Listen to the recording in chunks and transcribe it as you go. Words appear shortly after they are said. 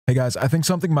Hey guys, I think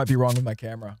something might be wrong with my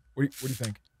camera. What do you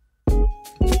think?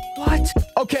 What?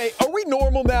 Okay, are we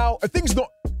normal now? Are things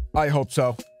I hope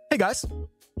so. Hey guys,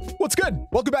 what's good?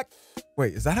 Welcome back.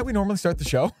 Wait, is that how we normally start the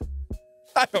show?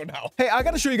 I don't know. Hey, I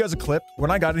gotta show you guys a clip. When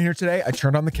I got in here today, I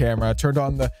turned on the camera, I turned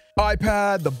on the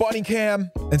iPad, the bunny cam,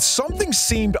 and something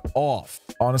seemed off.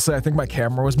 Honestly, I think my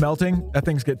camera was melting. That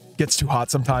thing gets too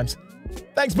hot sometimes.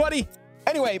 Thanks, buddy.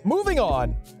 Anyway, moving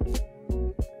on.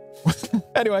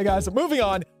 Anyway, guys, moving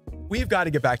on. We've got to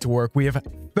get back to work. We have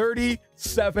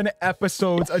 37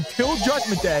 episodes until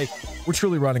Judgment Day. We're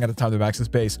truly running out of time to max this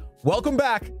base. Welcome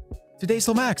back to Days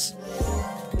Till Max.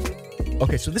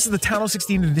 Okay, so this is the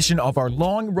TOWNHALL edition of our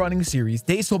long-running series,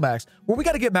 Days Till Max, where we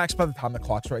got to get max by the time the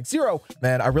clock strikes 0.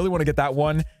 Man, I really want to get that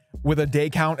one with a day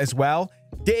count as well.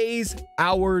 Days,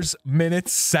 hours,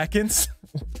 minutes, seconds.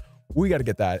 We got to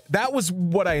get that. That was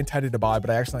what I intended to buy, but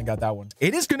I actually got that one.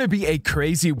 It is going to be a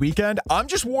crazy weekend. I'm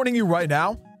just warning you right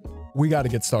now. We got to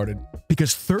get started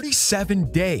because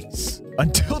 37 days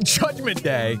until Judgment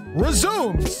Day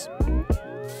resumes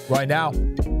right now.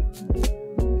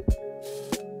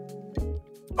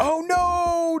 Oh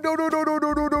no,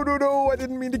 no. I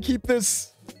didn't mean to keep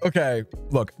this. Okay,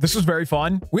 look, this was very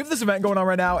fun. We have this event going on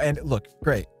right now and look,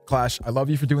 great. Clash, I love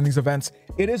you for doing these events.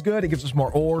 It is good. It gives us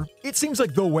more ore. It seems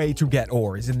like the way to get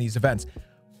ore is in these events.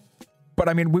 But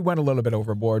I mean, we went a little bit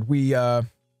overboard.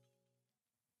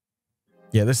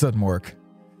 Yeah, this doesn't work.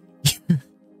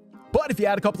 But if you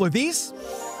add a couple of these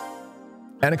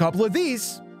and a couple of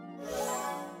these,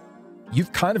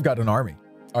 you've kind of got an army.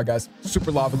 All right, guys,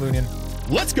 Super Lava Lunian.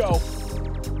 Let's go.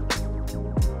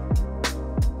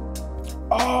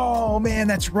 Oh man,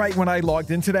 that's right. When I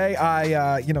logged in today,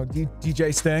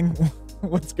 DJ Sting.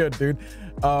 What's good, dude?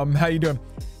 How you doing?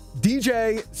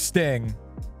 DJ Sting.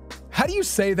 How do you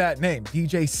say that name?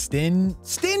 DJ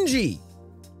Stingy.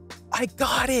 I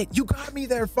got it. You got me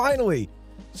there finally.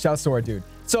 Shouts to our dude.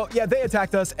 So yeah, they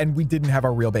attacked us and we didn't have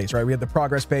our real base, right? We had the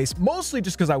progress base, mostly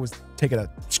just because I was taking a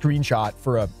screenshot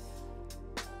for a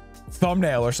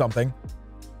thumbnail or something.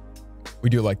 We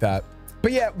do like that.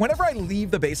 But yeah, whenever I leave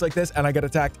the base like this and I get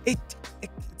attacked,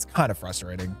 it's kind of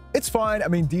frustrating. It's fine. I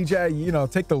mean,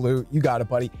 DJ, take the loot. You got it,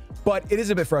 buddy. But it is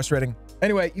a bit frustrating.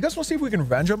 Anyway, you guys want to see if we can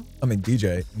revenge him? I mean,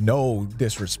 DJ, no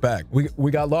disrespect. We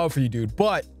got love for you, dude.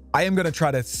 But I am going to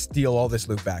try to steal all this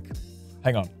loot back.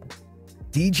 Hang on.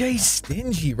 DJ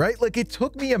Stingy, right? Like, it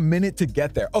took me a minute to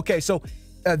get there. Okay, so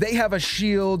they have a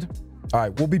shield. All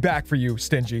right, we'll be back for you,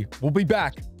 Stingy. We'll be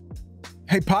back.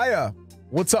 Hey, Paya,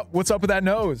 what's up? What's up with that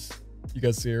nose? You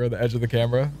guys see her on the edge of the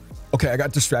camera? Okay, I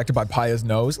got distracted by Paya's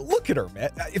nose. Look at her, man.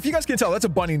 If you guys can tell, that's a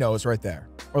bunny nose right there.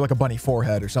 Or like a bunny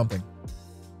forehead or something.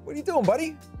 What are you doing,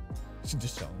 buddy? She's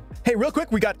just chilling. Hey, real quick,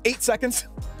 we got 8 seconds.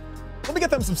 Let me get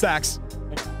them some stacks.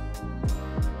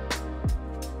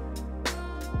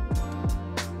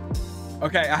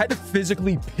 Okay, I had to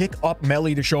physically pick up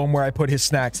Melly to show him where I put his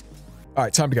snacks. All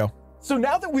right, time to go. So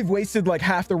now that we've wasted like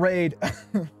half the raid,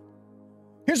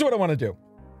 here's what I want to do.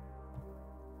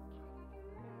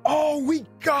 Oh, we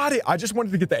got it. I just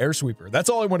wanted to get the air sweeper. That's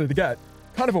all I wanted to get.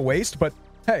 Kind of a waste, but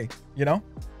hey,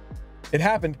 it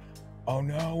happened. Oh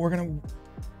no,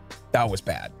 that was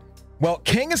bad. Well,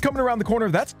 King is coming around the corner.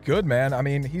 That's good, man. I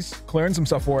mean, he's clearing some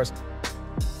stuff for us.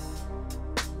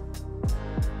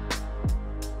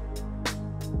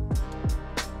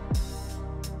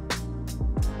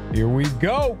 Here we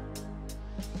go.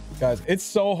 Guys, it's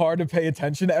so hard to pay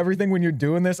attention to everything when you're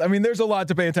doing this. I mean, there's a lot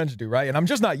to pay attention to, right? And I'm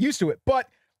just not used to it, but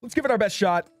let's give it our best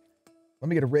shot. Let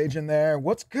me get a rage in there.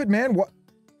 What's good, man? What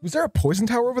was there a poison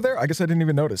tower over there? I guess I didn't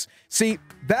even notice. See,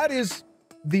 that is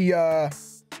the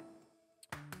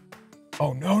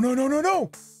oh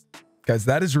no. Guys,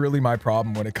 that is really my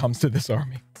problem when it comes to this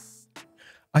army.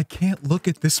 I can't look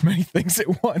at this many things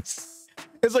at once.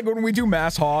 It's like when we do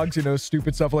mass hogs,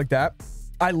 stupid stuff like that.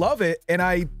 I love it, and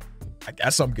I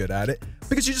guess I'm good at it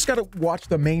because you just got to watch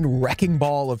the main wrecking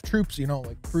ball of troops,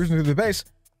 like cruising through the base.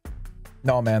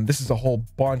 No, man, this is a whole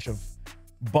bunch of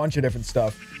different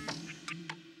stuff.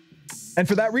 And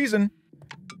for that reason,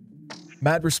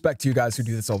 mad respect to you guys who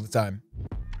do this all the time.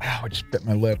 Ow, I just bit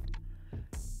my lip.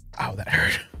 Ow, that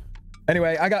hurt.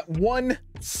 Anyway, I got one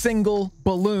single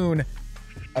balloon.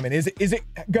 I mean, is it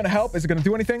gonna help? Is it gonna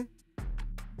do anything?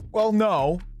 Well,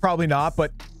 no, probably not,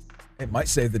 but it might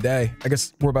save the day. I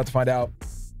guess we're about to find out.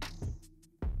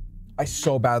 I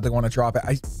so badly want to drop it.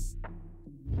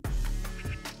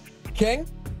 King,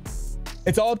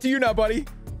 it's all up to you now, buddy.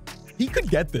 He could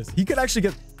get this. He could actually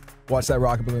get... Watch that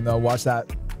rocket balloon, though. Watch that.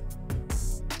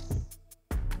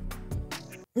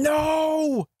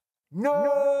 No! No!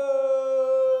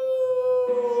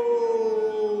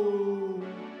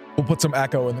 We'll put some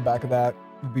echo in the back of that.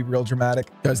 Would be real dramatic.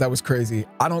 Guys, that was crazy.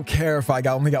 I don't care if I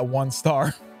only got 1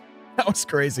 star. That was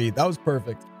crazy. That was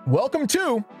perfect. Welcome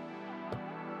to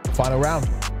final round.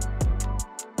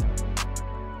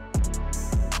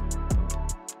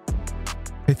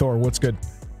 Hey, Thor, what's good?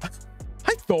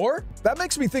 Hi, Thor. That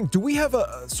makes me think, do we have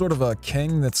a sort of a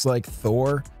king that's like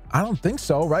Thor? I don't think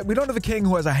so, right? We don't have a king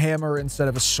who has a hammer instead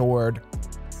of a sword.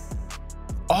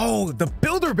 Oh, the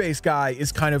builder base guy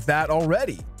is kind of that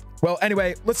already. Well,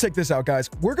 anyway, let's take this out, guys.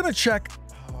 We're going to check.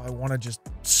 Oh, I want to just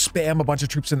spam a bunch of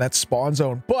troops in that spawn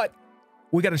zone, but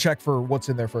we got to check for what's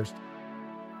in there first.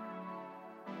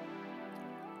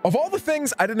 Of all the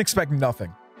things, I didn't expect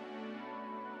nothing.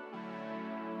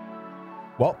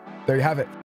 Well, there you have it.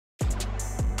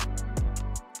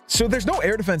 So there's no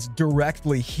air defense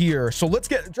directly here. So let's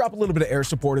drop a little bit of air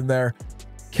support in there.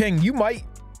 King, he might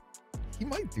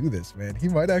do this, man. He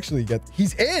might actually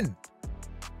he's in.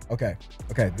 Okay,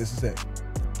 this is it.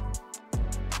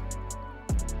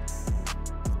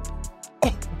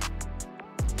 Oh.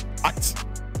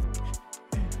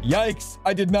 Yikes,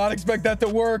 I did not expect that to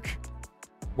work.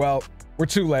 Well, we're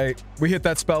too late. We hit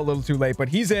that spell a little too late, but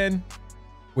he's in.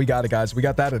 We got it, guys. We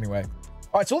got that anyway.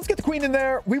 All right, so let's get the queen in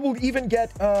there. We will even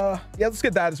get, yeah, let's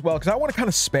get that as well, because I want to kind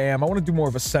of spam. I want to do more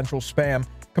of a central spam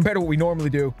compared to what we normally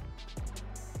do.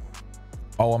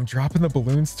 Oh, I'm dropping the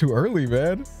balloons too early,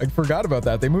 man. I forgot about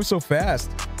that. They move so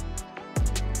fast.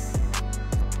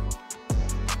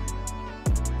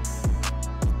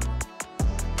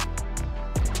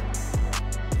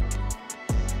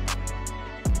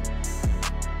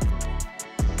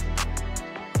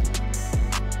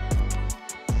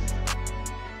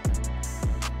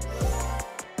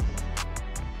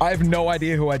 I have no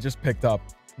idea who I just picked up.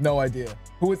 No idea.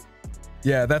 Who is...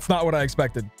 Yeah, that's not what I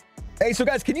expected. Hey, so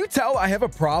guys, can you tell I have a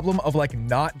problem of like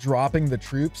not dropping the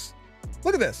troops?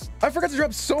 Look at this. I forgot to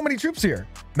drop so many troops here.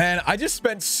 Man, I just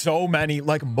spent so many,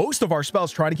 like most of our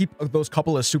spells trying to keep those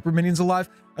couple of super minions alive.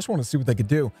 I just want to see what they could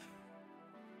do.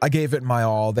 I gave it my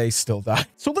all. They still died.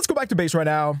 So let's go back to base right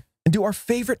now and do our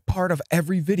favorite part of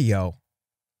every video.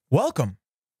 Welcome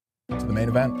to the main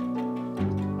event.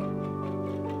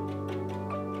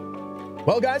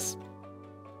 Well, guys,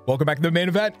 welcome back to the main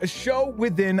event, a show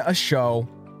within a show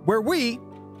where you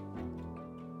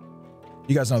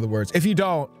guys know the words. If you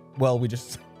don't, well, we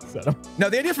just said them. Now,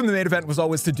 the idea from the main event was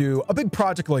always to do a big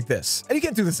project like this. And you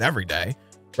can't do this every day,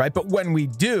 right? But when we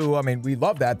do, I mean, we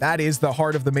love that. That is the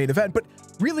heart of the main event. But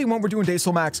really, when we're doing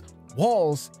Daystall Max,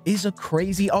 walls is a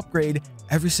crazy upgrade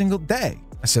every single day.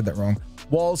 I said that wrong.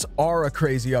 Walls are a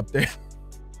crazy update.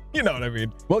 You know what I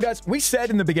mean? Well, guys, we said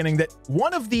in the beginning that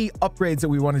one of the upgrades that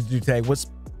we wanted to do today was,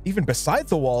 even besides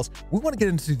the walls, we want to get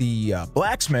into the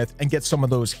blacksmith and get some of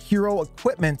those hero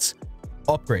equipments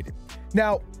upgraded.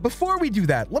 Now, before we do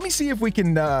that, let me see if we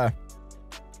can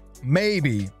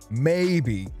maybe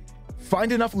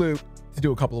find enough loot to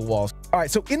do a couple of walls. All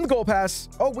right, so in the gold pass,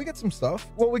 oh, we get some stuff.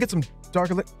 Well, we get some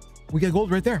darker lit. We get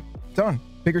gold right there. Done.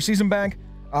 Bigger season bank.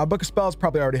 Book of spells,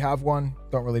 probably already have one.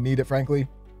 Don't really need it, frankly.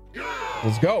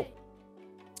 Let's go.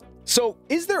 So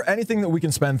is there anything that we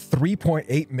can spend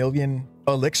 3.8 million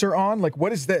elixir on? Like,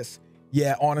 what is this?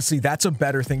 Yeah, honestly, that's a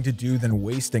better thing to do than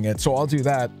wasting it. So I'll do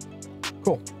that.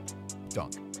 Cool. Done.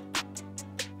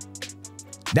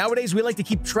 Nowadays, we like to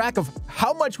keep track of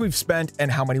how much we've spent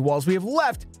and how many walls we have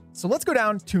left. So let's go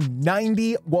down to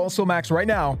 90 Daystall Max right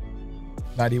now.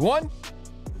 91.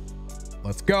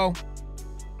 Let's go.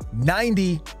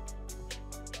 90.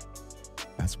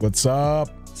 That's what's up.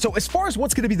 So as far as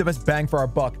what's going to be the best bang for our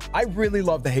buck, I really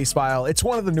love the haste file. It's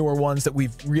one of the newer ones that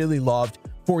we've really loved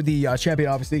for the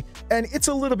champion, obviously. And it's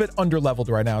a little bit under-leveled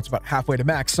right now. It's about halfway to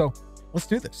max. So let's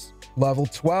do this. Level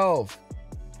 12.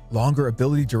 Longer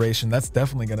ability duration. That's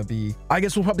definitely going to be... I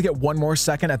guess we'll probably get one more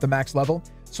second at the max level.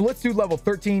 So let's do level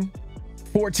 13,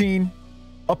 14,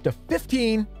 up to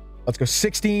 15. Let's go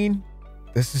 16.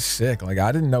 This is sick. Like,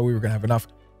 I didn't know we were going to have enough.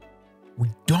 We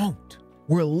don't.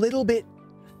 We're a little bit...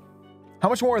 How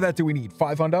much more of that do we need?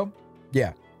 500?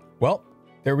 Yeah. Well,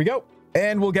 there we go.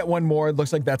 And we'll get one more. It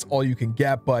looks like that's all you can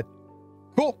get, but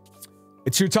cool.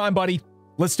 It's your time, buddy.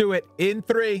 Let's do it in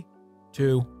 3,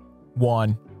 2,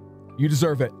 1. You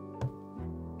deserve it.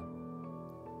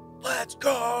 Let's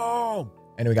go.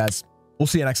 Anyway, guys, we'll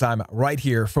see you next time right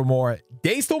here for more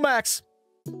Daystall Max.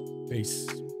 Peace.